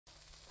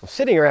I'm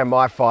sitting around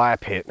my fire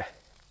pit,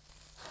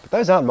 but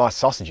those aren't my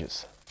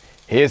sausages.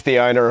 Here's the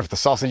owner of the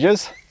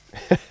sausages.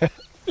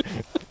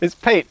 It's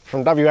Pete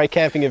from WA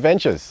Camping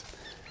Adventures.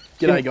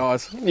 G'day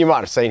guys. You might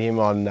have seen him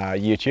on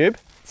YouTube.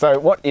 So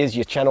what is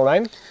your channel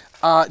name?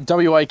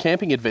 WA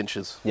Camping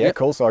Adventures. Yeah, yep.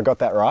 Cool, so I got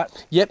that right.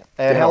 Yep.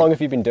 And how long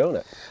have you been doing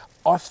it?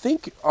 I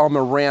think I'm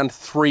around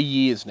 3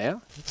 years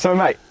now. So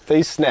mate,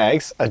 these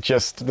snags are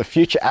just the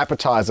future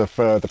appetizer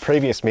for the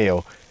previous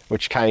meal,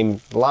 which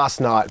came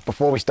last night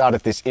before we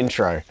started this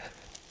intro,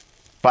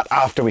 but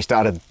after we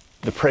started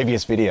the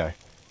previous video.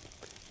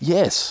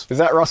 Yes. Is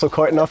that Russell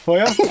quote enough for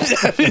you?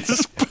 That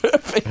is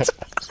perfect.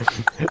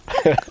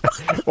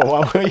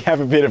 Well, while we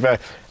have a bit of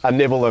a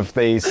nibble of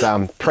these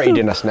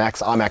pre-dinner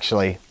snacks, I'm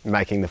actually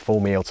making the full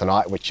meal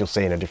tonight, which you'll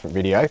see in a different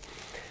video.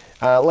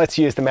 Let's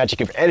use the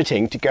magic of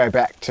editing to go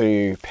back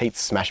to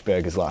Pete's smash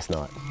burgers last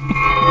night.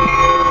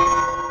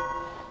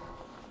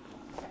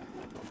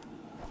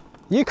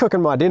 You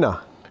cooking my dinner?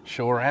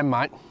 Sure am,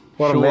 mate.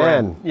 What sure a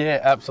man. Am. Yeah,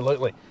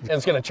 absolutely. And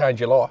it's going to change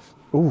your life.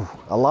 Ooh,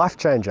 a life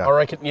changer. I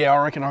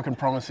reckon I can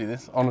promise you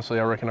this. Honestly,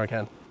 I reckon I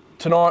can.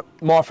 Tonight,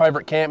 my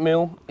favourite camp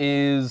meal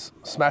is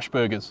smash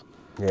burgers.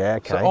 Yeah,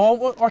 okay.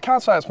 So, I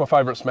can't say it's my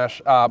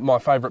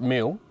favourite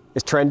meal.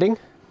 It's trending?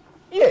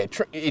 Yeah,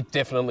 it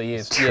definitely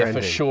is. Yeah,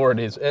 for sure it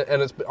is.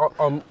 And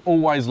I'm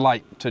always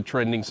late to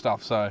trending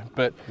stuff, so,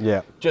 but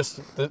yeah, just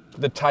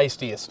the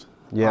tastiest.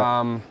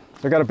 Yeah.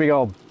 We've got a big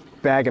old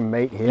bag of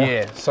meat here.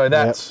 Yeah, so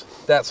that's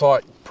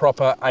like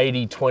proper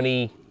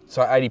 80-20,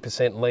 so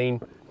 80%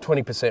 lean,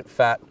 20%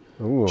 fat,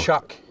 ooh,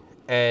 chuck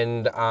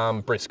and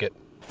brisket.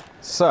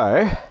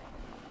 So,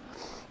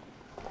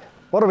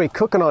 what are we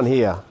cooking on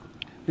here?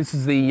 This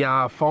is the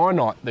Fire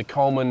Night, the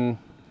Coleman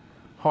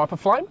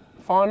Hyperflame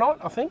Fire Night,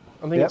 I think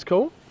it's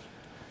called.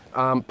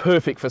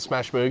 Perfect for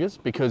smash burgers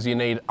because you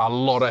need a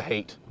lot of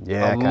heat.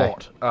 Yeah,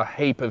 a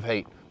heap of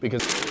heat.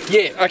 Because,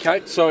 yeah,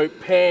 okay, so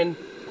pan,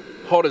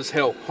 hot as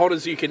hell, hot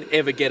as you can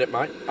ever get it,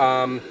 mate.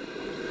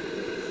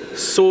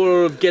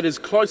 Sort of get as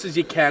close as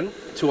you can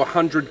to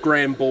 100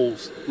 gram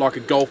balls, like a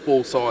golf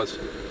ball size.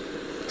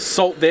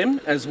 Salt them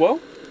as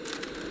well.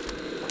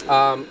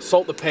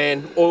 Salt the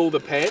pan, oil the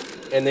pan,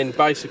 and then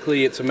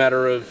basically it's a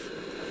matter of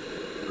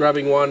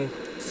grabbing one,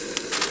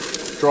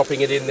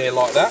 dropping it in there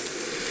like that.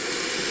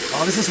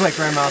 Oh, this is where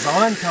Grandma's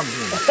iron comes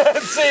in.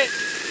 That's it.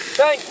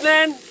 Thanks,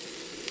 Nan.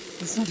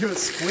 Listen to it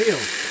squeal.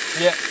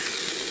 Yeah.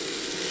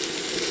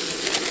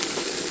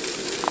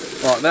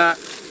 Like that.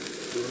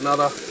 Do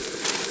another.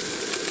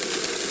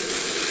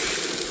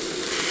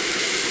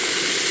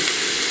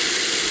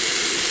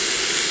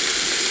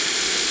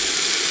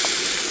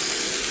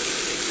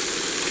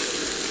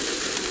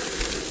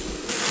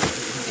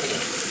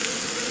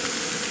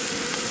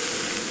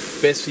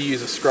 Best to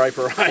use a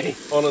scraper, eh?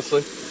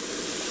 Honestly.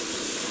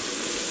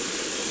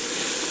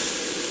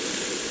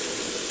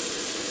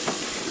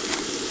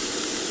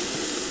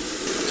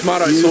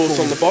 Tomato sauce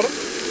on the bottom,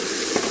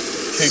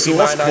 Kewpie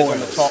mayonnaise on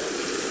the top,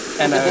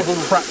 and a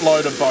crap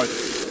load of both.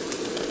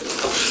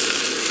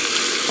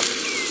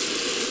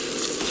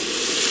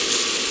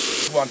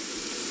 One.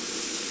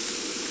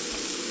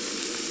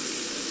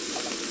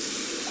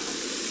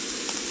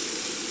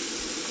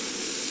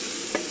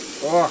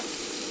 Oh.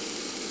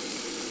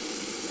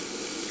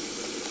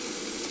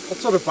 What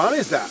sort of bun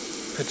is that?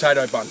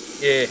 Potato bun,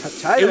 yeah.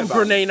 Potato bun?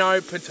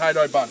 Impronino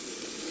potato bun.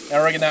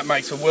 I reckon that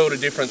makes a world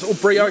of difference. Or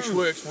brioche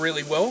works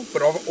really well,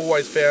 but I've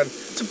always found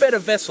it's a better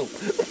vessel.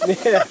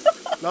 Yeah,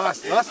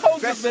 nice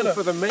vessel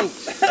for the meat.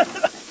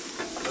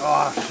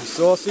 Oh, she's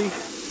saucy.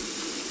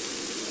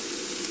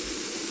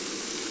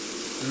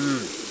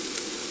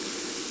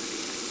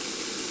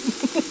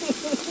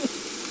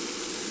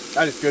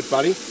 That is good,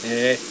 buddy.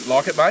 Yeah,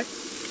 like it, mate?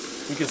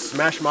 You can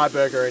smash my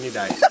burger any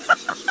day.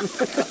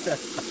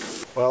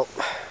 Well,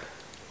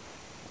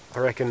 I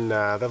reckon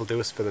that'll do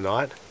us for the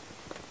night.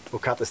 We'll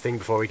cut this thing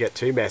before we get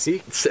too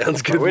messy.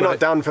 Sounds good, but we're mate. not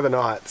done for the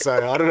night,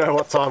 so I don't know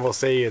what time we'll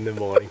see you in the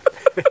morning.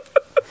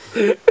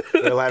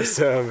 We'll have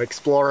some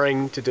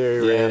exploring to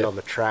do around on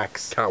the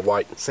tracks. Can't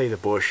wait. See the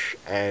bush,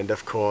 and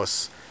of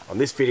course, on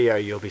this video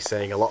you'll be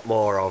seeing a lot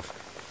more of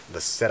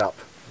the setup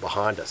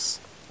behind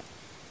us.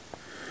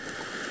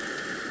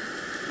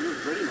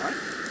 Ready, mate?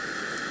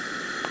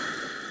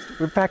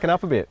 We're packing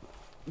up a bit.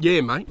 Yeah,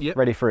 mate, yep.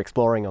 Ready for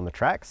exploring on the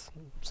tracks.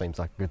 Seems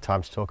like a good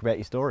time to talk about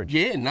your storage.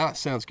 Yeah, no,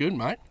 sounds good,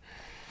 mate.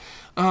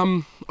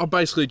 I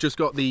basically just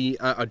got the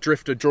a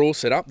drifta drawer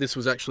set up. This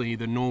was actually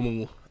the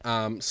normal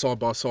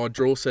side-by-side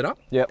drawer setup.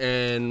 Yep.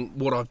 And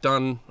what I've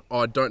done,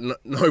 I don't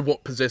know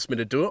what possessed me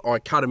to do it. I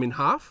cut them in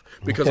half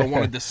because I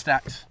wanted the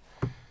stacked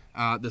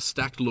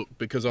look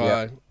because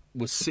I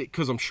was sick,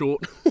 because I'm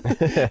short.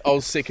 I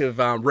was sick of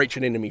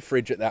reaching into my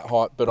fridge at that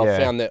height, but I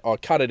found that I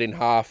cut it in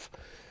half,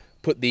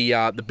 put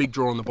the big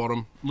drawer on the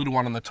bottom, little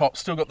one on the top,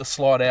 still got the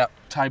slide out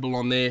table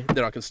on there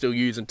that I can still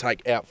use and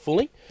take out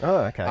fully.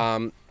 Oh,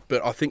 okay.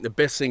 But I think the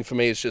best thing for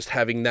me is just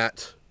having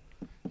that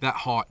that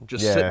height,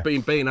 just Yeah.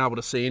 being able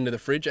to see into the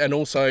fridge, and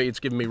also it's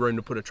given me room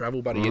to put a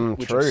travel buddy in,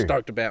 which I'm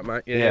stoked about,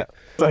 mate. Yeah.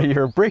 So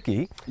you're a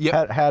brickie.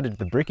 Yep. How did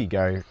the brickie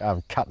go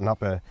cutting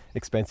up a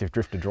expensive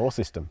drifter draw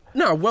system?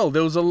 No, well,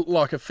 there was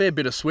a fair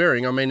bit of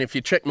swearing. I mean, if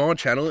you check my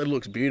channel, it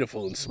looks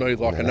beautiful and smooth,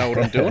 like I know what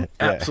I'm doing.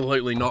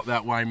 Absolutely not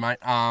that way, mate.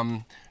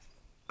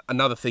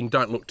 Another thing,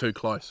 don't look too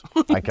close.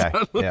 Okay.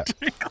 Yeah.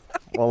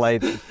 Well,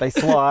 they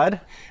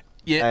slide.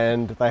 Yeah.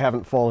 And they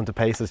haven't fallen to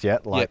pieces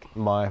yet, like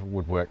my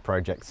woodwork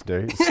projects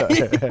do. So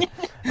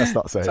that's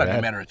not so It's bad. only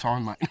a matter of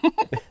time, mate.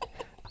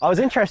 I was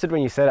interested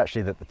when you said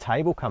actually that the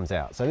table comes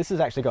out. So this has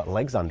actually got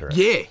legs under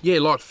it. Yeah,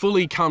 like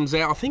fully comes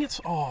out. I think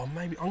it's,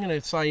 maybe, I'm going to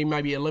say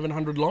maybe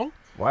 1,100 long.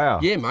 Wow.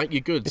 Yeah, mate,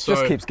 you're good. It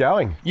just keeps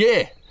going.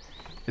 Yeah.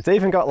 It's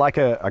even got like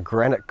a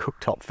granite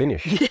cooktop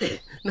finish. Yeah.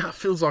 No, it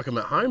feels like I'm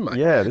at home, mate.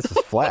 Yeah, this is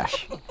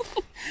flash.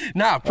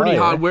 Nah, pretty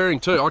hard wearing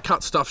too. I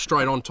cut stuff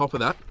straight on top of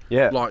that.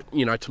 Yeah. Like,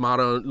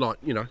 tomato,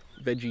 like,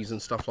 veggies and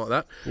stuff like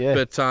that. Yeah.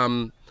 But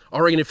I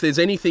reckon if there's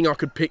anything I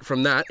could pick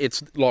from that,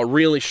 it's like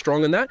really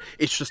strong in that.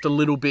 It's just a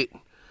little bit,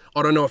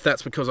 I don't know if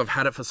that's because I've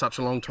had it for such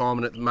a long time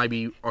and it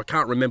maybe, I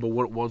can't remember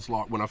what it was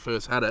like when I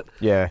first had it.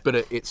 Yeah. But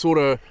it sort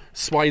of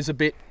sways a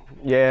bit.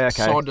 Yeah,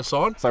 okay. Side to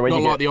side. So when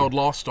not you like the old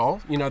Lifestyle,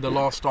 the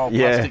Lifestyle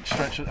plastic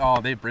stretchers. Oh,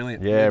 they're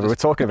brilliant. Yeah, we were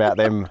talking about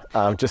them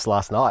just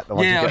last night. The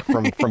ones you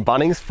get from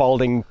Bunnings,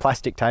 folding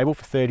plastic table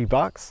for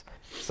 $30.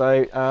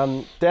 So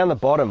down the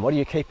bottom, what do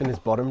you keep in this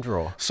bottom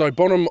drawer? So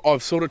bottom,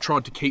 I've sort of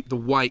tried to keep the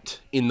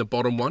weight in the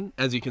bottom one.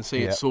 As you can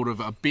see, it's sort of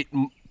a bit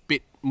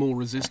more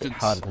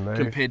resistance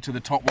compared to the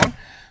top one.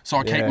 So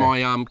I keep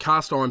my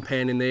cast iron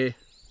pan in there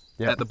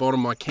at the bottom,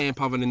 my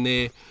camp oven in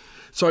there.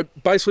 So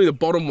basically the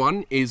bottom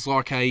one is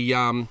like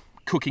a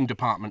cooking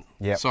department.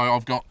 Yep. So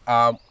I've got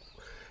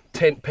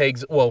tent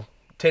pegs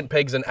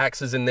and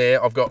axes in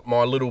there. I've got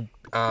my little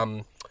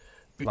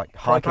like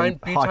hiking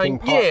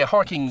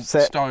hiking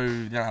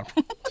stove.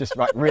 Just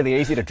like really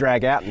easy to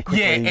drag out and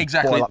quickly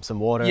boil up some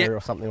water or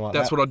something like that.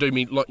 That's what I do,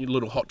 me like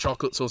little hot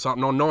chocolates or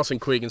something on nice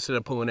and quick instead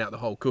of pulling out the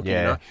whole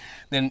cooking,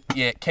 Then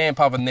camp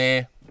oven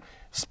there,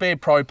 spare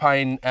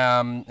propane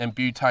and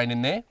butane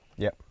in there.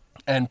 Yep.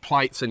 And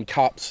plates and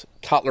cups,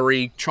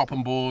 cutlery,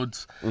 chopping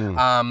boards,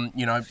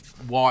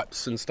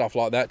 wipes and stuff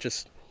like that.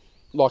 Just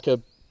like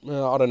a,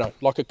 I don't know,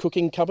 like a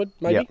cooking cupboard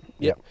maybe.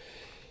 Yep.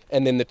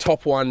 And then the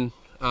top one,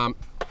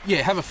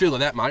 have a feel of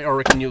that, mate. I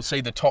reckon you'll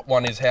see the top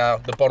one is how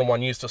the bottom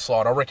one used to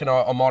slide. I reckon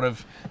I might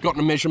have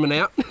gotten a measurement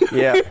out.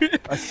 Yeah.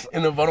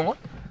 In the bottom one.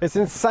 It's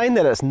insane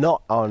that it's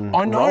not on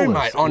I know, rollers.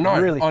 mate. I know. It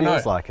really I know.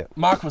 feels like it.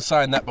 Mark was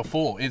saying that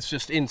before. It's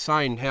just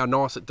insane how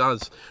nice it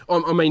does.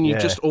 I mean, you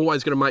just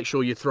always got to make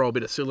sure you throw a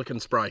bit of silicone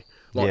spray,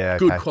 like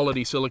good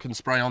quality silicone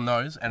spray on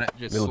those, and it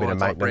just a little bit of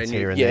slides like maintenance brand new.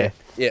 here and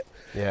there.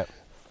 Yeah.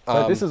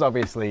 So this is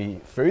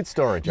obviously food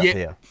storage up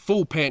here.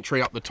 Full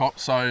pantry up the top.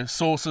 So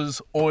sauces,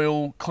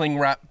 oil, cling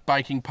wrap,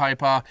 baking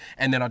paper,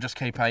 and then I just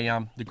keep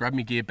a the Grab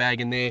Me Gear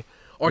bag in there.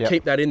 I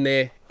keep that in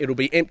there. It'll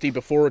be empty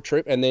before a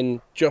trip, and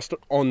then just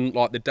on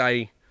like the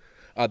day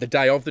of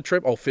the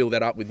trip, I'll fill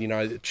that up with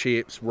the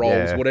chips,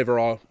 rolls, whatever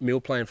I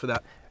meal plan for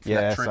that.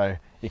 That trip. So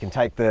you can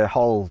take the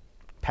whole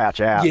pouch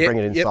out, bring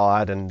it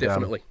inside, and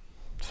definitely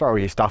throw all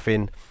your stuff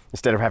in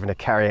instead of having to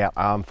carry out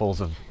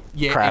armfuls of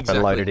crap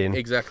and load it in.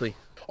 Exactly.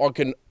 I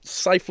can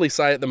safely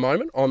say at the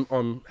moment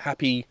I'm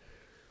happy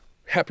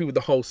with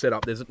the whole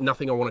setup. There's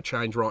nothing I want to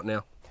change right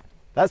now.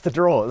 That's the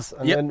drawers,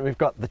 and then we've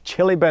got the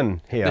chili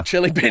bin here. The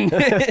chili bin.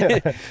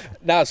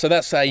 No, so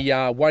that's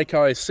a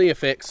Waco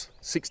CFX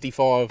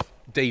 65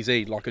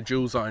 DZ, like a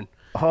dual zone.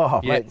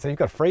 Oh, mate, so you've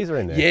got a freezer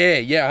in there?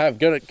 Yeah, I have.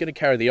 Got to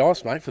carry the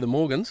ice, mate, for the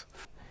Morgans.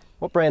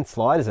 What brand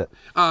slide is it?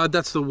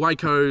 That's the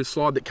Waco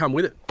slide that come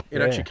with it.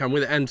 It actually come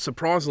with it, and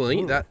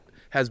surprisingly, that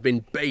has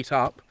been beat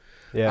up.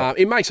 Yeah.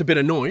 It makes a bit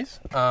of noise,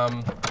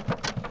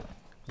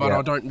 but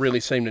I don't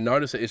really seem to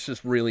notice it. It's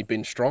just really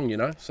been strong,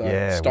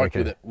 So stoked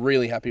with it.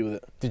 Really happy with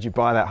it. Did you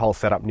buy that whole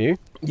setup new?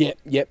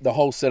 Yep. The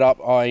whole setup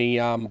I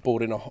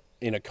bought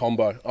in a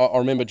combo. I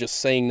remember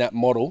just seeing that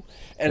model,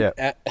 and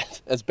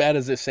as bad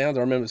as this sounds, I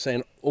remember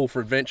seeing All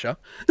for Adventure.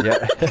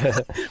 Yeah.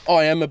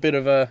 I am a bit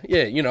of a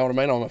you know what I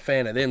mean. I'm a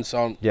fan of them,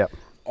 so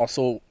I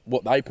saw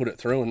what they put it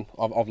through, and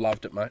I've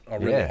loved it, mate. I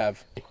really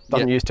have.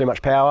 Doesn't use too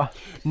much power.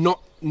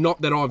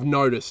 Not that I've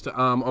noticed.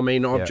 I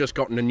mean, I've just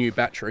gotten a new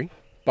battery,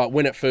 but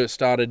when it first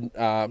started,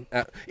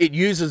 it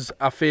uses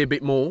a fair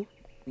bit more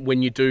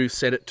when you do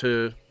set it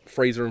to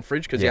freezer and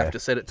fridge, because you have to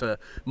set it to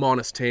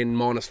 -10,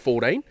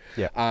 -14.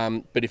 Yeah.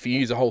 But if you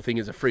use the whole thing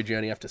as a fridge, you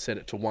only have to set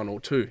it to 1 or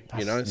 2.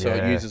 So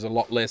it uses a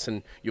lot less,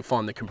 and you'll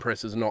find the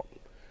compressors not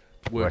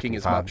working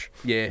as much.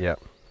 Yeah.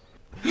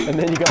 And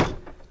then you got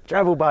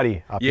Travel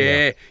Buddy up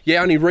here.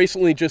 Yeah. Only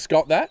recently just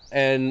got that,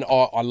 and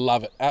I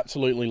love it.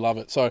 Absolutely love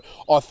it. So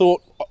I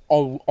thought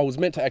I was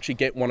meant to actually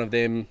get one of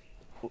them,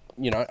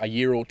 a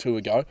year or 2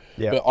 ago,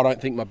 but I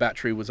don't think my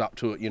battery was up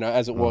to it.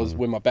 As it was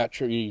when my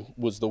battery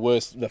was the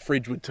worst, the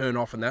fridge would turn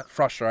off, and that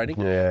frustrating.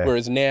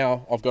 Whereas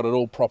now I've got it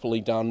all properly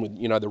done with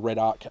the Red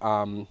Arc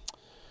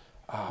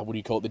what do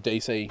you call it, the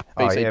DC,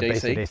 Oh, yeah,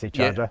 BC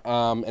charger.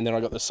 Yeah. And then I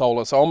got the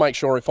solar. So I'll make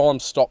sure if I'm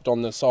stopped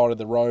on the side of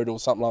the road or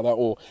something like that,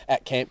 or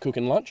at camp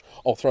cooking lunch,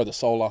 I'll throw the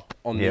solar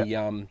on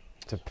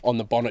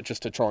the bonnet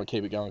just to try and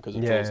keep it going, because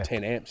it draws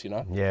 10 amps, you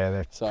know. Yeah,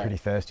 they're pretty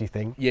thirsty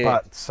thing. Yeah.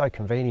 But so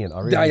convenient.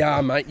 They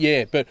are, mate,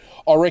 yeah. But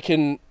I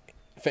reckon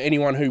for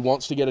anyone who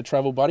wants to get a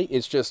travel buddy,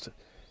 it's just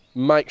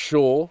make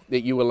sure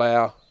that you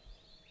allow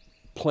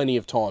plenty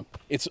of time.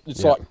 It's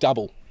like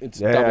double. It's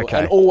double. Okay.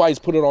 And always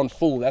put it on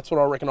full. That's what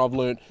I reckon I've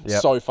learned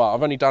so far.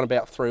 I've only done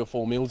about 3 or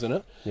 4 meals in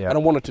it. And I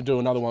wanted to do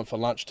another one for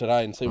lunch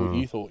today and see what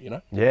you thought, you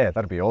know? Yeah,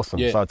 that'd be awesome.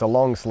 Yeah. So it's a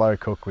long, slow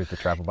cook with the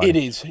travel buddy.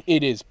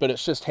 It is, but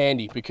it's just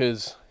handy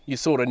because you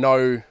sort of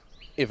know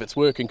if it's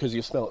working because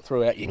you smell it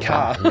throughout your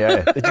car.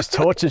 Yeah, it just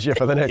tortures you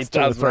for the next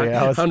 2 or 3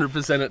 hours.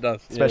 100% it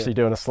does. Especially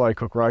doing a slow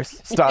cook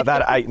roast. Start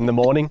that at 8 in the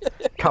morning,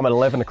 come at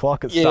 11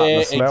 o'clock, it's starting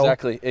to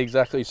smell.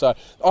 Exactly. So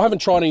I haven't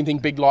tried anything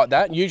big like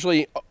that.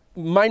 Usually,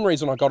 main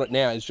reason I got it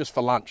now is just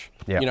for lunch.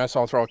 You know, so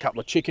I'll throw a couple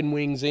of chicken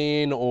wings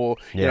in, or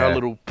you know, a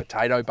little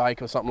potato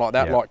bake or something like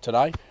that, like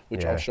today,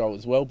 which I'll show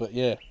as well. But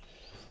yeah,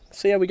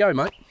 see how we go,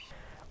 mate.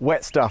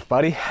 Wet stuff,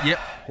 buddy. Yep.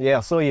 Yeah, I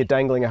saw you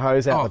dangling a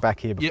hose out the back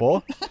here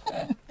before,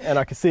 and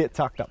I can see it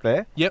tucked up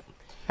there. Yep.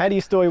 How do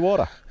you store your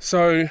water?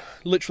 So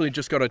literally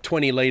just got a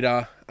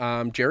 20-litre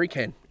jerry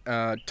can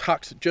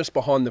tucked just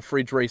behind the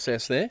fridge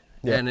recess there,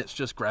 and it's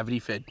just gravity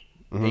fed.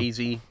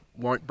 Easy,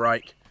 won't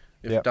break.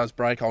 If it does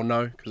break, I'll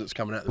know because it's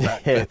coming out the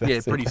back. Yeah,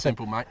 pretty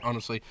simple, mate,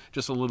 honestly.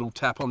 Just a little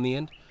tap on the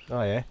end.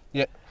 Oh, yeah?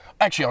 Yeah.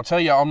 Actually, I'll tell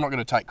you, I'm not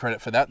going to take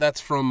credit for that. That's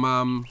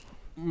from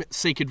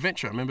Seek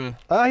Adventure, remember?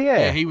 Oh, yeah.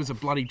 Yeah, he was a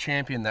bloody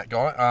champion, that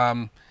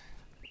guy.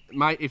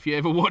 Mate, if you're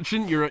ever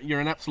watching, you're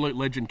an absolute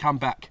legend. Come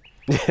back.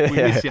 We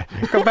miss you.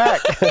 Come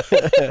back.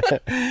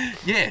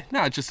 Yeah,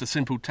 no, just a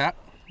simple tap.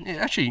 Yeah,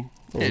 actually,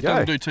 it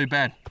doesn't do too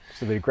bad.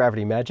 Just a bit of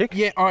gravity magic.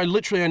 Yeah, I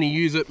literally only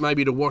use it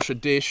maybe to wash a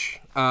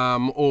dish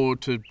or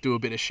to do a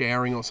bit of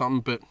showering or something,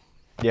 but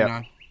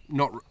you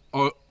know,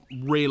 I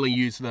rarely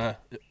use the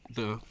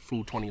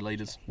full 20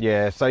 litres.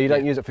 Yeah, so you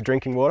don't use it for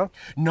drinking water?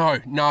 No,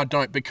 I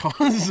don't,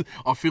 because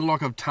I feel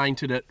like I've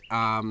tainted it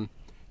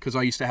because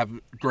I used to have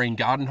green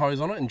garden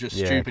hose on it, and just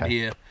stupid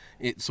here,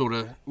 it sort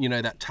of, you know,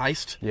 that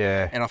taste.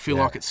 Yeah. And I feel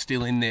like it's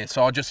still in there.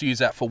 So I just use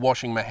that for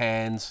washing my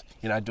hands,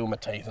 you know, doing my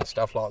teeth and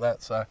stuff like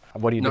that. So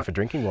what do you do for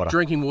drinking water?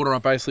 Drinking water, I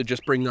basically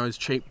just bring those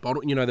cheap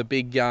bottles, you know, the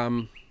big...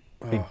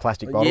 big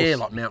plastic bottles? Yeah,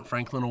 like Mount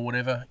Franklin or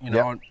whatever, you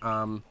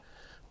know,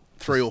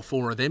 3 or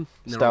 4 of them.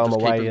 Stow them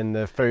away in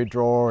the food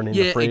drawer and in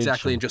the fridge. Yeah,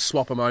 exactly, and just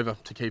swap them over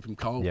to keep them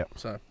cold. Yep.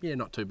 So, yeah,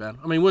 not too bad.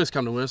 I mean, worst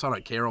come to worst, I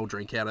don't care. I'll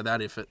drink out of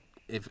that if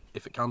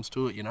it comes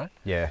to it, you know.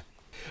 Yeah.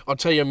 I'll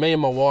tell you, me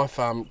and my wife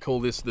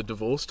call this the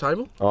divorce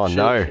table. Oh,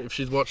 no. If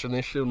she's watching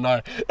this, she'll know.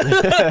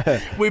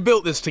 We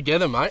built this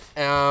together, mate.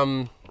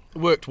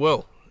 Worked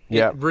well.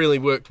 Yeah. It really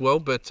worked well,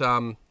 but...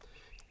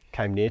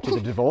 came near to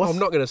the divorce. I'm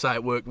not going to say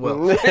it worked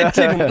well. It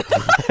didn't.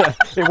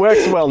 It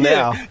works well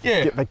now.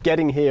 Yeah. But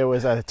getting here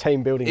was a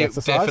team building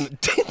exercise.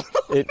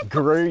 Definitely. It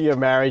grew your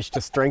marriage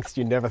to strengths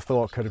you never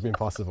thought could have been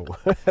possible.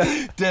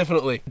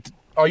 Definitely.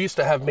 I used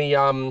to have me,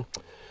 you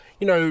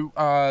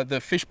know,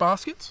 the fish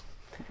baskets.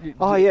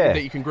 Oh, yeah.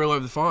 That you can grill over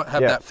the fire.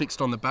 Have that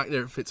fixed on the back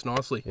there. It fits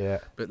nicely. Yeah.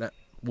 But that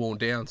worn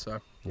down, so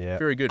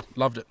very good.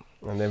 Loved it.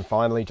 And then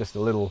finally, just a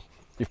little.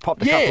 You've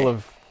popped a couple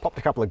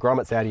of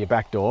grommets out of your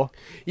back door.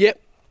 Yep.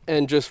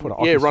 And just run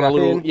a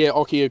little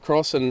ocky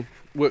across, and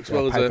works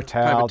well as a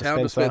paper towel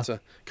dispenser.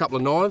 A couple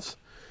of knives.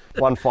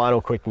 One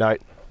final quick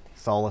note: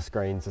 solar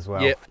screens as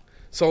well. Yep.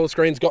 Solar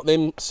screens, got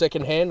them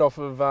second hand off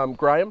of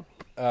Graham.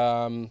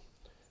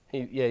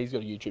 He's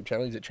got a YouTube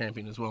channel. He's a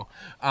champion as well.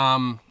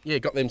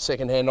 Got them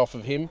second hand off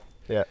of him.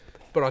 Yeah.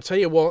 But I tell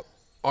you what,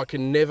 I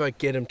can never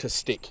get them to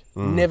stick.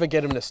 Never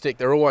get them to stick.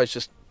 They're always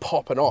just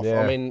popping off. Yeah.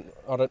 I mean,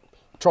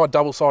 try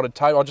double-sided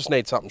tape. I just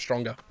need something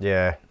stronger.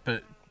 Yeah.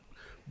 But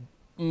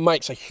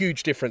makes a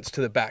huge difference to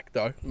the back,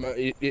 though.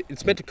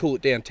 It's meant to cool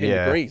it down 10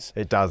 degrees.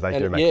 It does. They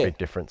do make a big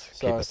difference.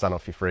 Keep the sun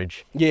off your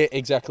fridge. Yeah,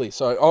 exactly.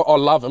 So I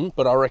love them,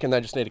 but I reckon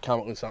they just need to come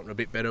up with something a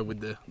bit better with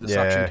the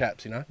suction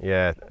caps, you know?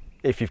 Yeah.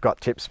 If you've got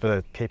tips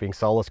for keeping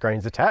solar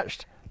screens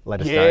attached,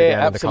 let us know down in the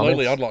comments.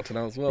 Absolutely. I'd like to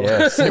know as well.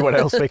 Yeah, see what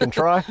else we can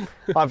try.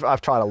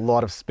 I've tried a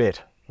lot of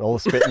spit. All the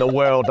spit in the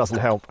world doesn't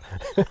help.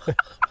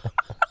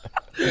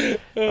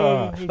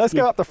 Let's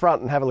go up the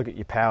front and have a look at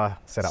your power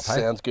setup.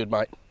 Sounds good,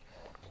 mate.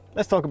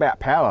 Let's talk about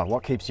power.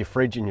 What keeps your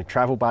fridge and your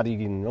travel buddy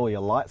and all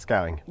your lights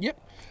going? Yep.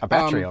 A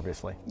battery,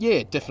 obviously.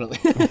 Yeah, definitely.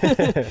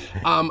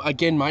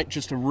 Again, mate,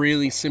 just a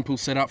really simple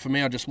setup for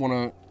me. I just want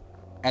to,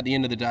 at the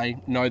end of the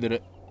day, know that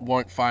it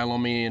won't fail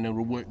on me and it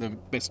will work the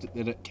best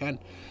that it can.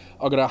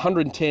 I've got a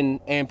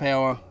 110 amp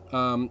hour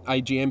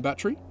AGM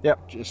battery.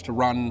 Yep. Just to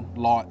run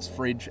lights,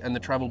 fridge, and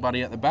the travel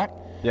buddy at the back.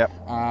 Yep.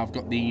 I've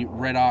got the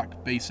Red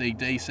Arc BC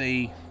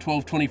DC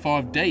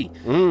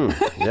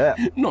 1225D. Yeah.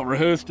 Not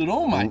rehearsed at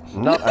all, mate.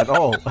 Not at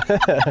all.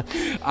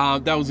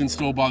 That was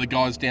installed by the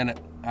guys down at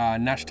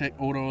Nashtec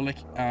Auto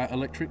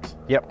Electrics.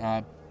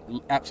 Yep.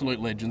 Absolute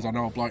legends. I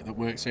know a bloke that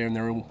works there, and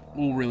they're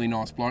all really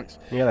nice blokes.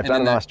 Yeah, they've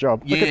done a nice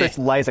job. Look at this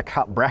laser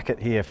cut bracket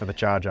here for the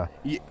charger.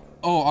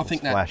 Oh, I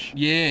think that. Flash.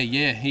 Yeah.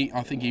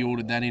 I think he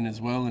ordered that in as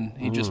well, and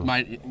he just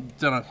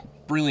done a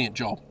brilliant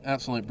job,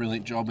 absolute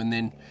brilliant job. And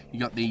then you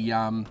got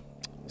the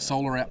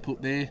solar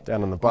output there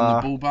down on the bar,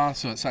 on the bull bar,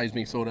 so it saves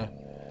me sort of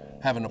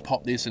having to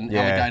pop this and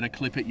alligator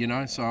clip it, you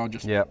know. So I'll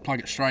just plug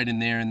it straight in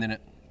there, and then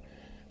it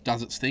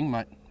does its thing,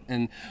 mate.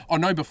 And I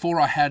know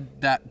before I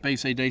had that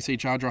BC DC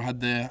charger, I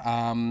had the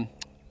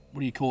what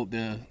do you call it,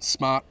 the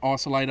smart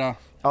isolator.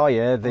 Oh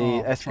yeah,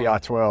 the SPI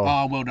 12.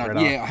 Oh, well done.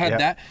 Yeah, I had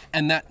that,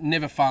 and that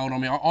never failed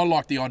on me. I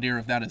like the idea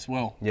of that as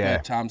well.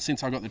 Yeah. But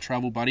since I got the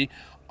Travel Buddy,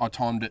 I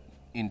timed it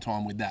in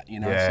time with that, you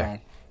know. Yeah.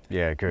 So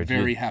yeah, good.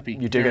 Very happy.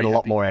 You do get a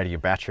lot more out of your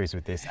batteries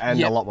with this, and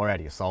a lot more out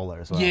of your solar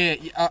as well. Yeah,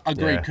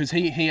 agreed. Because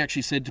he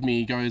actually said to me,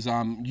 he goes,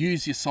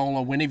 use your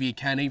solar whenever you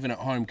can, even at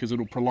home, because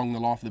it'll prolong the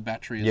life of the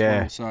battery as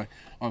well. So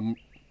I've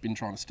been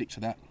trying to stick to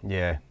that.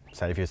 Yeah,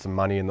 save you some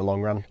money in the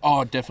long run.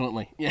 Oh,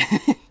 definitely. Yeah.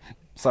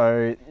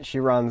 So she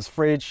runs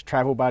fridge,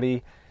 Travel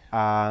Buddy,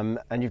 and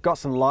you've got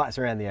some lights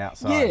around the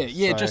outside.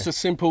 Yeah, just a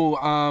simple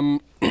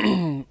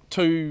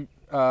two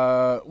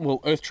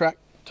Earth Track,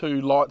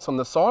 2 lights on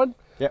the side.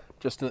 Yep.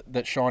 Just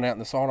that shine out on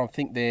the side. I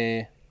think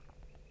they're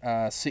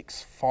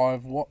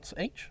 5 watts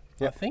each.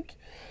 Yep. I think.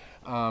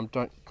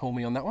 Don't call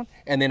me on that one.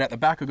 And then at the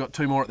back, I've got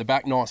 2 more at the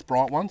back, nice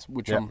bright ones,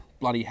 which I'm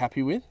bloody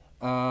happy with.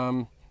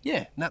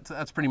 Yeah,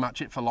 that's pretty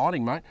much it for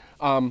lighting, mate.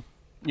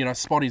 You know,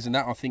 spotties and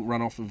that I think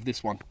run off of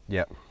this one.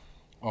 Yep.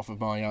 Off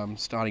of my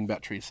starting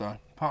battery. So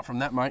apart from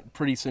that, mate,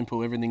 pretty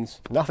simple.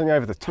 Everything's nothing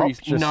over the top.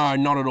 No,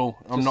 not at all.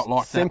 I'm not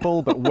like that.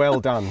 Simple but well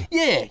done.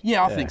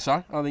 Yeah, I think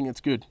so. I think it's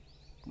good,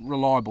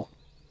 reliable.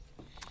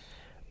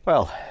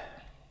 Well,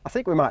 I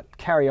think we might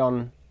carry on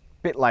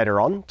a bit later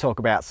on, talk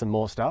about some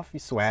more stuff, your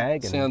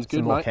swag, and Sounds good,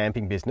 some more mate.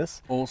 camping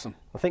business. Awesome.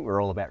 I think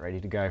we're all about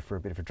ready to go for a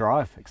bit of a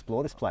drive,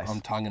 explore this place.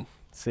 I'm tonguing.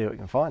 See what we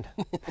can find.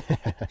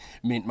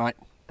 Mint, mate.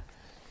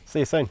 See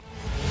you soon.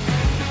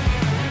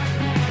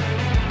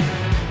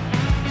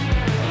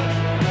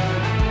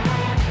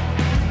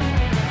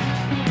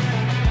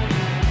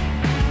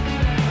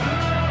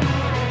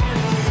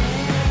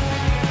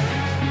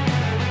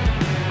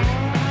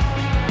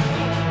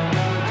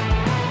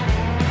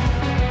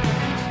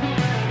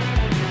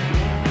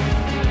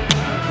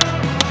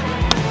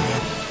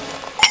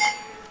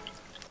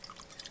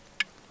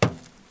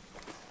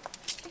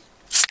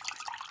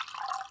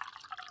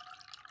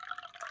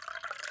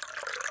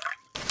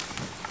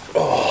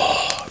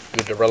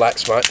 Good to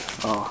relax, mate.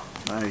 Oh,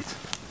 mate.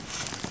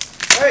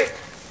 Hey,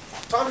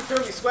 time to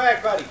film your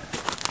swag, buddy.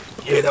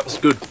 Yeah, that was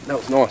good. That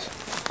was nice.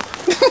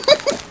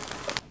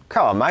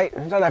 Come on, mate.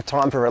 You don't have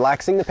time for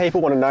relaxing. The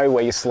people want to know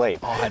where you sleep.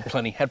 Oh, I had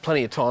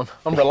plenty of time.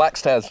 I'm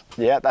relaxed as.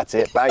 Yeah, that's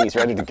it. Baggy's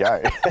ready to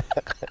go.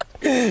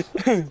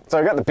 So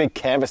we've got the big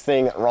canvas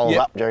thing that rolls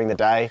up during the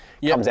day,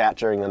 comes out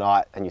during the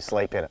night, and you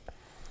sleep in it.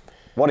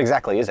 What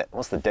exactly is it?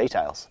 What's the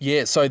details?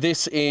 Yeah, so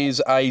this is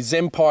a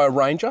Zempire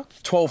Ranger,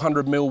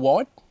 1200mm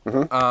wide.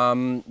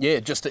 Yeah,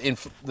 just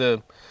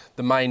the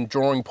main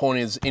drawing point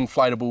is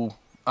inflatable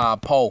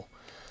pole.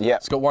 Yeah,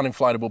 it's got one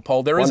inflatable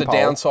pole. There is a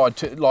downside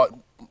to, like,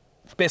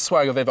 best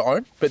swag I've ever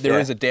owned, but there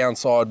is a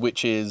downside,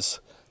 which is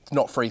it's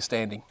not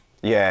freestanding.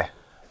 Yeah,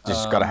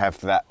 just got to have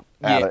that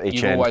out at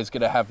each end. You've always got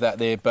to have that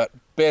there, but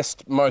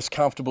best, most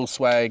comfortable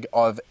swag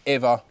I've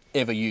ever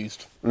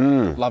used.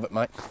 Love it,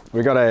 mate.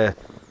 We got a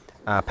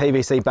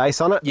PVC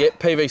base on it? Yep,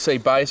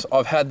 PVC base.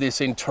 I've had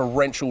this in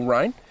torrential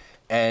rain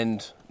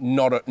and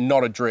not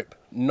a drip,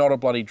 not a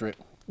bloody drip.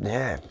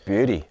 Yeah,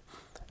 beauty.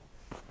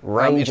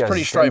 Ranger it's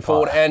pretty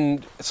straightforward.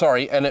 And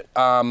sorry, and it,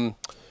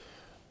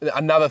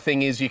 another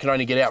thing is you can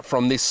only get out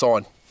from this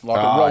side. Like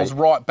it rolls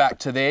right back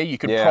to there. You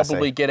could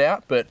probably get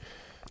out, but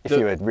if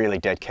you were really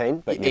dead keen,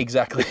 but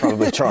exactly,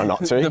 probably try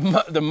not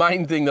to. The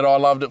main thing that I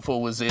loved it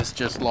for was this,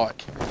 just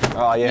like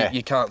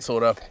you can't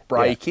sort of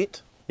break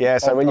it. Yeah,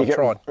 so when you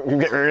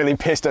get really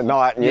pissed at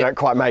night and you don't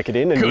quite make it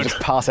in and you just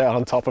pass out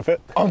on top of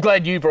it. I'm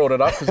glad you brought it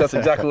up because that's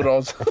exactly what I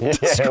was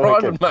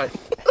describing, mate.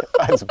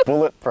 It's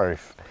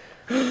bulletproof.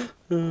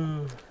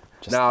 No,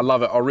 I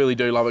love it. I really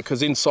do love it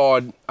because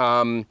inside,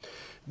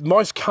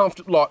 most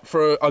comfortable, like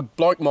for a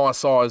bloke my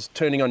size,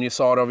 turning on your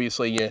side,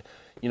 obviously,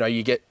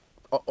 you get,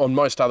 on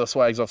most other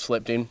swags I've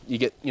slept in, you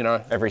get,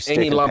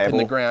 any lump in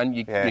the ground,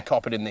 you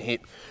cop it in the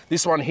hip.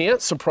 This one here,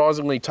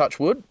 surprisingly, touch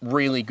wood,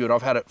 really good.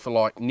 I've had it for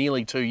like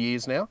nearly 2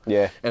 years now.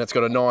 Yeah. And it's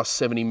got a nice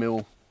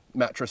 70mm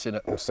mattress in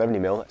it. Oh,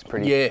 70mm, that's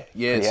pretty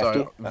pretty so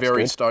hefty.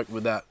 Very stoked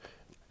with that.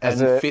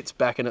 And it fits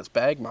back in its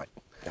bag, mate.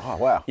 Oh,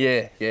 wow.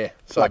 Yeah.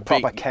 So like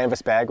proper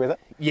canvas bag with it?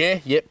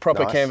 Yeah,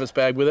 proper canvas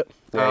bag with it.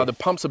 Yeah. The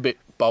pump's a bit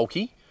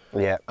bulky.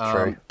 Yeah,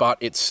 true. But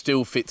it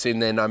still fits in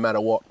there no matter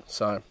what.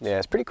 So yeah,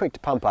 it's pretty quick to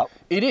pump up.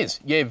 It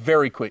is, yeah,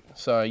 very quick.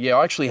 So yeah,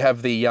 I actually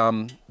have the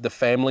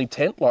family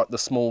tent, like the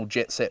small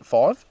Jet Set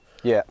 5.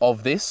 Yeah.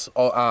 Of this,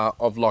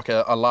 of like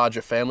a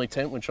larger family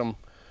tent, which I'm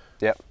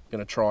going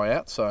to try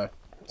out. So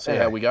see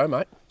how we go,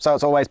 mate. So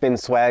it's always been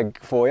swag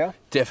for you?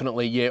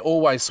 Definitely, yeah,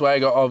 always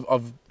swag.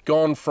 I've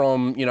gone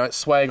from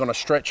swag on a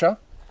stretcher.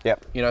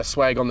 Yep.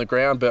 Swag on the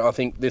ground, but I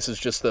think this is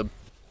just the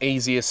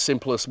easiest,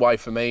 simplest way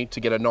for me to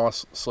get a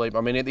nice sleep.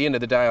 I mean, at the end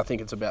of the day, I think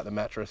it's about the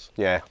mattress.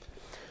 Yeah.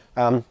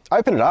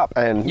 Open it up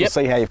and we'll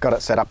see how you've got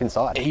it set up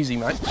inside. Easy,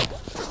 mate.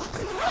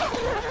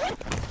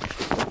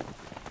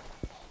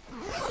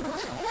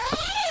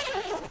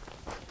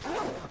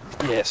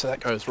 Yeah, so that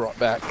goes right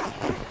back.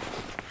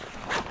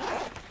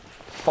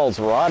 Folds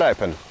right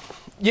open.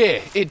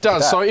 Yeah, it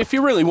does. So if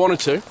you really wanted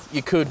to,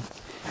 you could.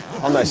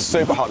 On those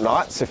super hot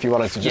nights, if you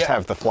wanted to just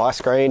have the fly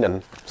screen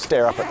and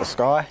stare up at the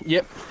sky.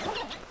 Yep.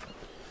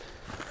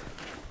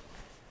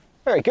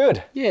 Very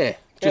good. Yeah,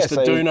 just a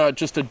doona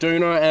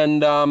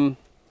and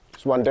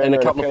just one doona and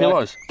a couple of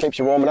pillows. Keeps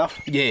you warm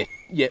enough. Yeah,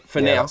 for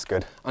now. That's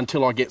good.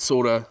 Until I get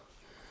sort of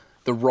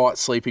the right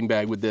sleeping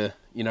bag with the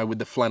with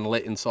the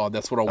flannelette inside.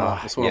 That's what I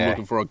want. That's what I'm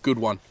looking for. A good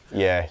one.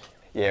 Yeah.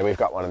 Yeah, we've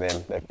got one of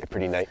them. They're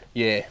pretty neat.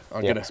 Yeah,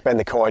 I gotta spend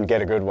the coin, get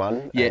a good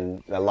one,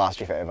 and they'll last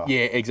you forever.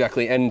 Yeah,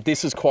 exactly. And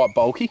this is quite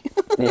bulky.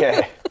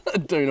 Yeah.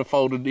 Doona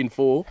folded in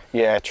 4.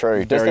 Yeah,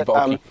 true. Very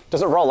bulky.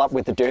 Does it roll up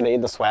with the doona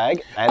in the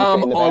swag and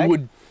fit in the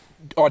bag?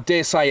 I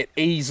dare say it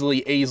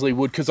easily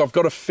would, because I've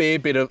got a fair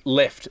bit of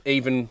left.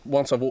 Even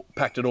once I've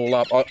packed it all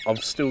up,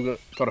 I've still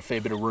got a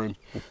fair bit of room.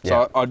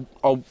 So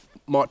I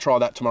might try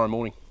that tomorrow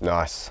morning.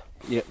 Nice.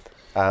 Yeah.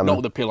 Not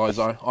with the pillows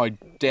though. I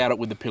doubt it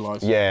with the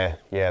pillows. Yeah,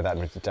 that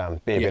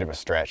would be a bit of a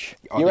stretch.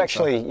 You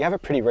have a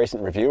pretty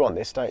recent review on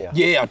this, don't you?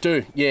 Yeah, I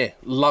do. Yeah,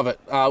 love it.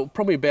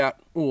 Probably about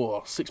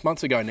 6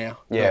 months ago now.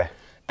 Yeah.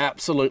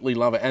 Absolutely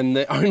love it. And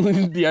the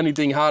only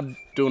thing hard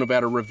doing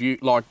a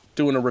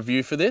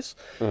review for this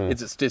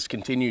is it's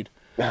discontinued.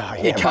 Oh,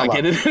 yeah, you can't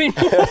get it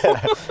anymore.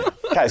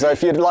 Okay, so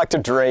if you'd like to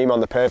dream on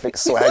the perfect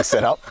swag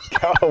setup,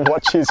 go and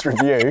watch his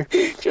review.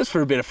 Just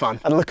for a bit of fun.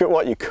 And look at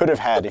what you could have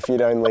had if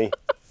you'd only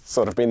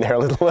sort of been there a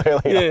little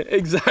earlier. Yeah,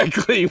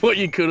 exactly what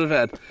you could have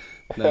had.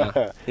 No.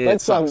 Yeah,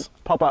 let's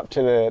pop up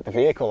to the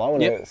vehicle. I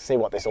want to see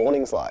what this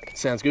awning's like.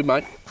 Sounds good,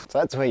 mate. So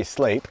that's where you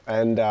sleep,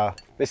 and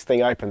this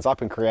thing opens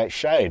up and creates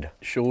shade.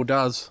 Sure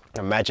does.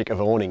 The magic of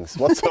awnings.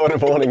 What sort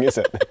of awning is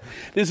it?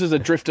 This is a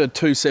Drifta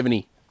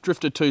 270.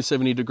 Drifta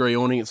 270 degree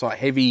awning. It's like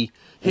heavy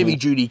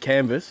duty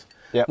canvas.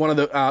 Yep. One of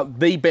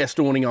the best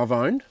awning I've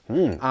owned.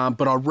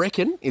 But I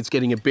reckon it's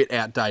getting a bit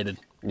outdated.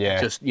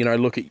 Yeah. Just,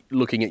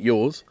 looking at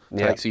yours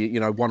takes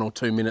you, 1 or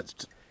 2 minutes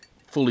to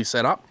fully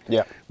set up.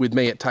 Yeah. With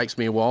me, it takes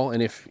me a while.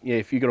 And if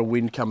you've got a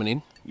wind coming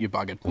in, you're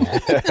buggered.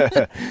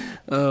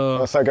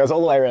 So it goes all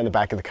the way around the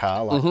back of the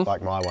car,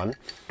 like my one.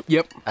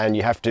 Yep. And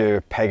you have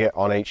to peg it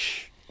on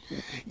each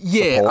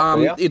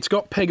support it's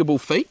got peggable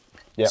feet.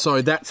 Yep.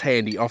 So that's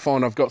handy. I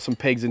find I've got some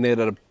pegs in there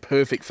that are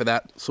perfect for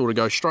that. Sort of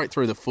go straight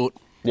through the foot.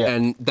 Yep.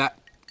 And that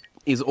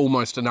is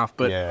almost enough.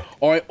 But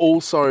I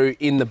also,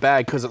 in the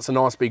bag, because it's a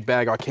nice big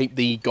bag, I keep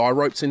the guy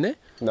ropes in there.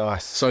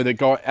 Nice. So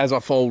as I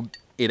fold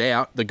it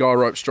out, the guy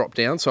ropes drop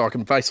down, so I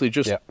can basically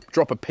just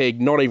drop a peg,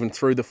 not even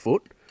through the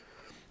foot,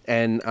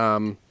 and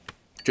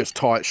just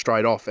tie it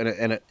straight off, and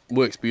it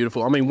works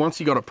beautiful. I mean, once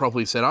you got it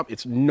properly set up,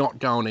 it's not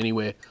going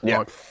anywhere,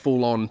 like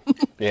full on.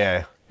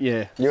 Yeah.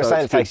 Yeah. You were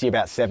saying it takes you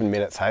about 7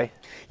 minutes, hey?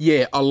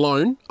 Yeah,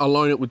 alone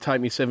it would take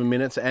me 7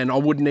 minutes, and I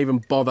wouldn't even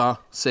bother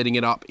setting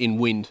it up in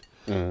wind.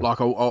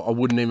 Like I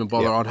wouldn't even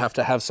bother. I'd have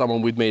to have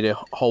someone with me to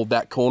hold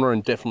that corner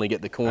and definitely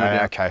get the corner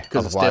down. Okay.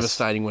 Because it's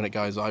devastating when it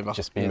goes over.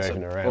 Just be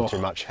moving around too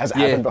much. Has it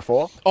happened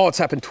before? Oh, it's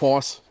happened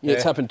twice. Yeah,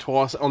 it's happened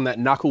twice on that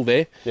knuckle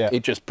there. Yeah.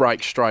 It just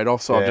breaks straight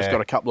off. So I've just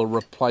got a couple of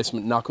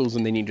replacement knuckles,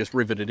 and then you just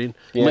rivet it in.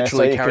 Yeah,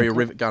 literally carry a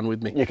rivet gun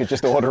with me. You could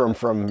just order them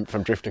from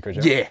Drifta,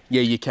 could you?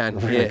 Yeah, you can.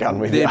 Rivet gun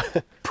with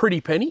They're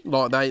pretty penny.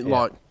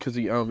 Because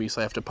you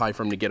obviously have to pay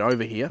for them to get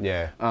over here.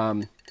 Yeah.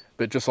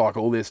 But just like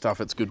all their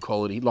stuff, it's good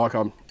quality. Like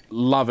I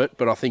love it,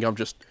 but I think I'm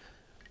just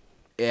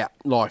out.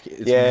 Like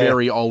it's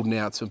very old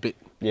now. It's a bit.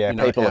 Yeah,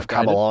 people have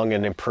come along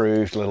and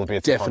improved a little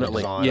bit.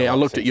 Definitely. Yeah, I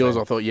looked at yours.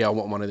 I thought, I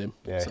want one of them.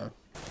 Yeah. So.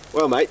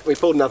 Well, mate, we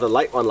pulled another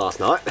late one last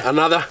night.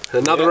 Another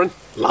one.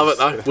 Love it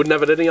though. Wouldn't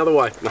have it any other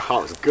way. No,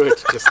 it was good.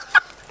 Just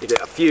you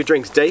get a few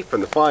drinks deep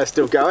and the fire's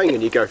still going,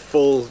 and you go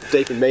full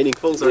deep and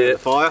meaningfuls around the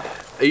fire.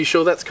 Are you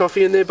sure that's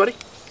coffee in there, buddy?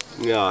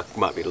 Yeah, it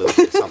might be a little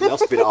bit of something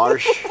else. A bit of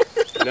Irish,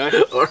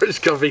 Irish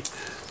coffee.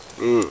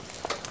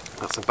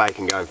 Got some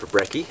bacon going for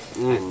brekkie,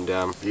 and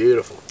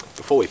beautiful.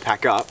 Before we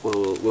pack up,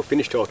 we'll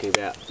finish talking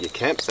about your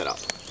camp setup.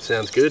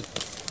 Sounds good.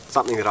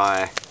 Something that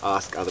I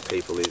ask other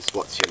people is,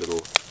 what's your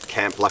little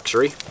camp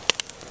luxury?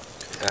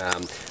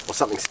 Or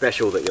something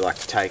special that you like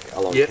to take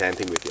along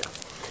camping with you.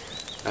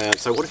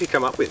 So what have you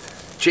come up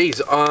with?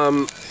 Geez, I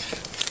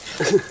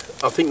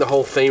think the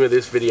whole theme of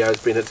this video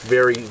has been it's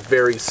very,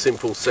 very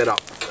simple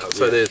setup.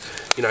 So there's,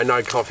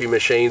 no coffee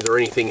machines or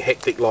anything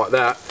hectic like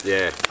that.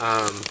 Yeah.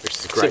 Which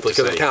is great simply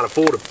because I can't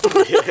afford them.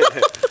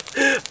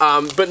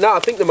 But no, I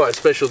think the most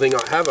special thing I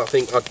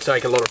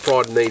take a lot of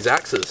pride in these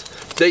axes.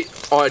 They're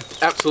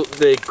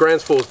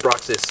Gränsfors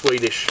Bruks, they're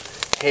Swedish,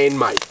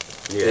 handmade.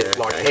 Yeah,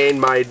 they're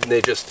handmade, and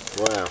they're just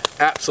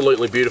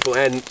absolutely beautiful.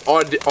 And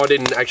I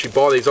didn't actually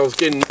buy these. I was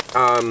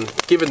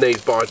given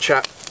these by a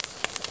chap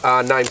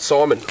named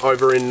Simon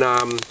over in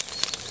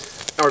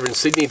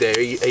Sydney. There,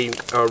 he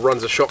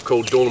runs a shop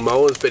called Dawn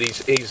Mowers, but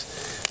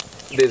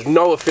he's there's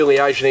no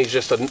affiliation. He's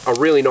just a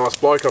really nice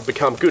bloke. I've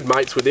become good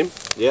mates with him.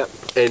 Yep.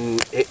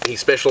 And he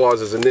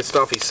specialises in this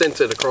stuff. He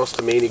sent it across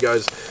to me and he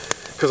goes,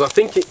 because I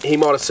think he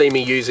might have seen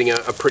me using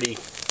a pretty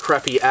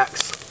crappy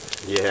axe.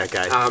 Yeah,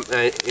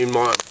 okay. In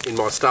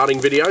my starting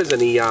videos,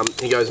 and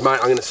he goes, mate,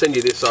 I'm going to send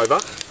you this over,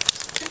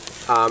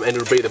 and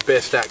it'll be the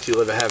best axe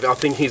you'll ever have. I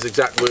think his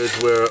exact words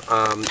were,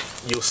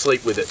 you'll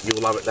sleep with it,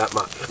 you'll love it that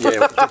much.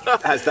 Yeah,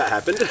 has that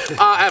happened?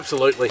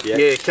 Absolutely.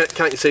 Yeah.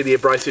 Can't you see the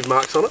abrasive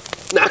marks on it?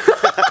 No.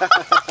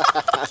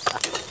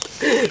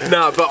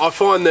 No, but I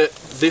find that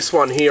this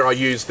one here I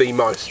use the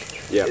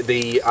most. Yeah.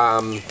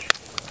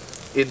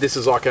 This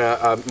is like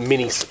a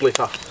mini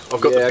splitter. I've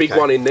got the big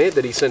one in there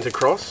that he sent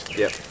across,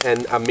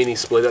 and a mini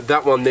splitter.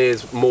 That one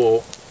there's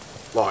more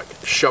like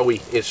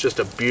showy. It's just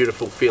a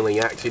beautiful feeling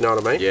axe. You know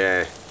what I mean?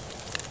 Yeah.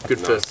 Good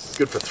for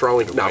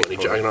throwing. No, I'm only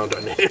joking. I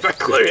don't have a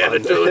clue how to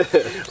do it.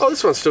 Oh,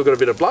 this one's still got a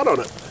bit of blood on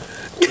it.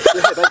 Yeah,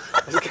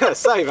 I was gonna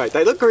say, mate,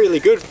 they look really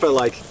good for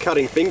like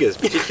cutting fingers,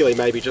 particularly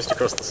maybe just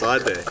across the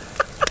side there.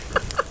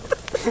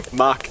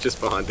 Mark,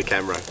 just behind the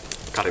camera,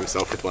 cut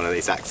himself with one of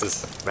these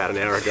axes about an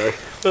hour ago.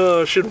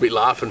 Oh, I shouldn't be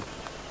laughing.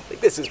 I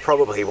think this is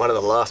probably one of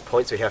the last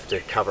points we have to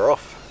cover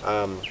off.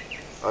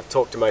 I've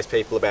talked to most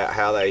people about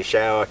how they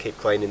shower, keep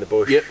clean in the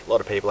bush. Yep. A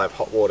lot of people have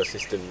hot water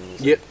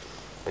systems Yep.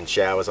 and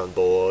showers on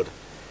board.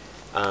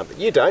 But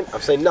you don't.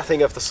 I've seen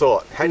nothing of the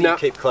sort. How do you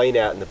keep clean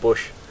out in the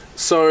bush?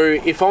 So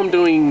if I'm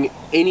doing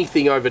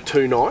anything over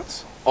 2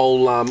 nights,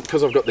 I'll,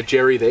 because I've got the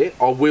jerry there,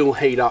 I will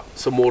heat up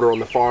some water on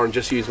the fire and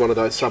just use one of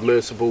those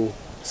submersible,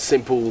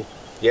 simple...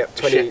 Yep,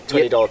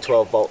 $20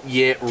 12 volt.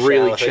 Yeah,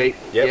 really cheap.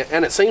 Yep. Yeah,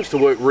 and it seems to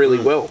work really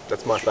well.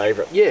 That's my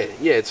favourite. Yeah,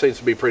 it seems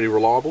to be pretty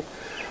reliable.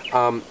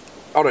 I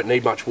don't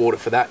need much water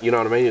for that, you know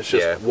what I mean? It's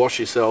just wash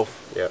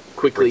yourself,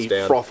 quickly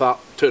froth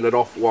up, turn it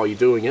off while you're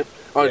doing it.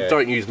 I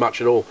don't use much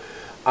at all.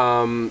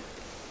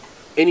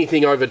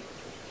 Anything over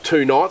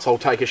 2 nights, I'll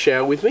take a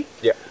shower with me.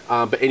 Yep.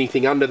 But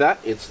anything under that,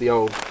 it's the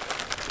old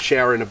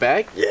shower in a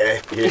bag.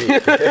 Yeah, beauty.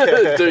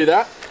 Do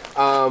that.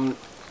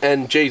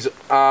 And geez,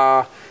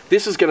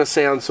 this is going to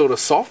sound sort of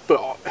soft,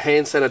 but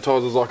hand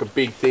sanitizer is like a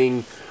big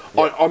thing.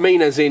 Yep. I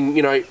mean, as in,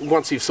 you know,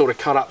 once you've sort of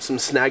cut up some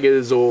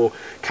snaggers or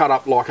cut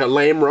up like a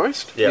lamb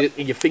roast,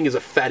 your fingers are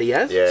fatty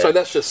as. Yeah. So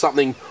that's just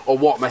something I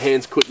wipe my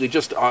hands quickly.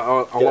 Just I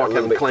like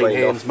having clean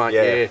hands, mate.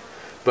 Yeah.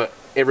 But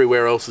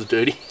everywhere else is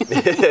dirty.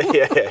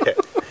 Yeah,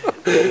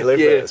 you live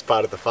there. It's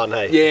part of the fun,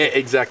 hey? Yeah,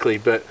 exactly.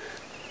 But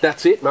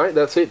that's it, mate.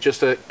 That's it.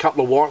 Just a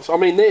couple of wipes. I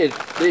mean,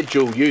 they're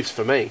dual use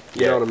for me.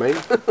 You know what I mean?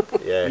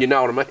 Yeah. You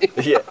know what I mean?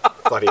 Yeah,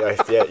 bloody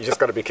oath. Yeah, you just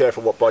got to be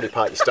careful what body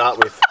part you start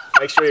with.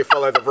 Make sure you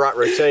follow the right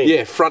routine.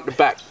 Yeah, front to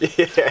back.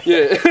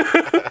 Yeah.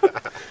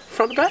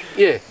 Front to back?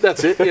 Yeah,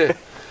 that's it. Yeah.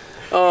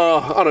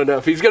 Oh, I don't know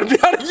if he's going to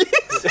be able to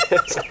use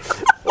it.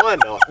 Why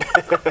not?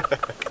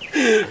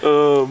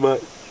 Oh,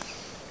 mate.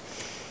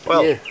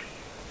 Well,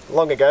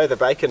 long ago the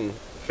bacon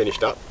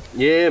finished up.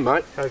 Yeah,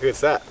 mate. How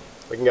good's that?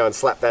 We can go and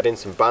slap that in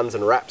some buns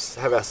and wraps,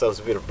 have ourselves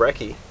a bit of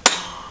brekkie.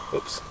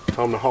 Oops.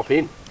 Time to hop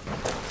in.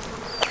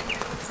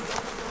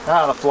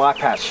 Ah, the fly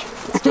patch.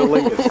 It still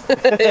lingers.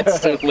 It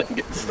still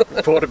lingers.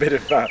 Poured a bit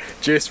of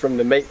juice from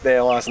the meat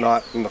there last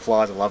night and the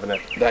flies are loving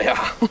it. They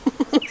are.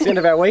 It's the end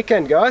of our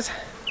weekend, guys.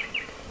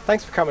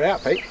 Thanks for coming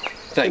out, Pete.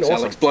 Thanks,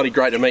 Alex. Bloody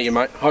great to meet you,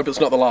 mate. Hope it's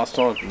not the last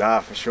time. Nah,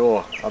 for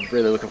sure. I'm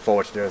really looking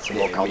forward to doing some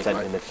more content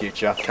in the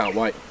future. Can't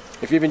wait.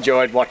 If you've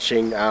enjoyed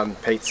watching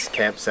Pete's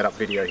camp setup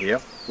video here,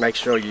 make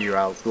sure you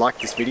like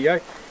this video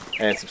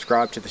and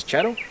subscribe to this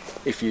channel.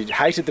 If you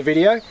hated the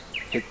video,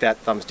 hit that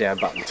thumbs down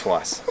button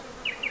twice.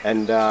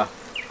 And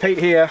Pete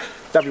here,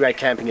 WA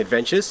Camping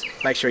Adventures,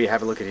 make sure you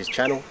have a look at his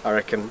channel. I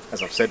reckon,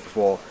 as I've said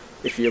before,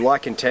 if you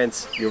like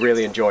intense, you'll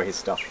really enjoy his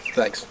stuff.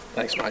 Thanks,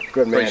 mate.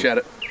 Good man. Appreciate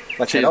it.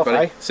 Let's Cheers, head off,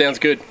 buddy. eh? Sounds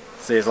good.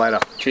 See you later.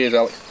 Cheers,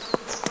 Alex.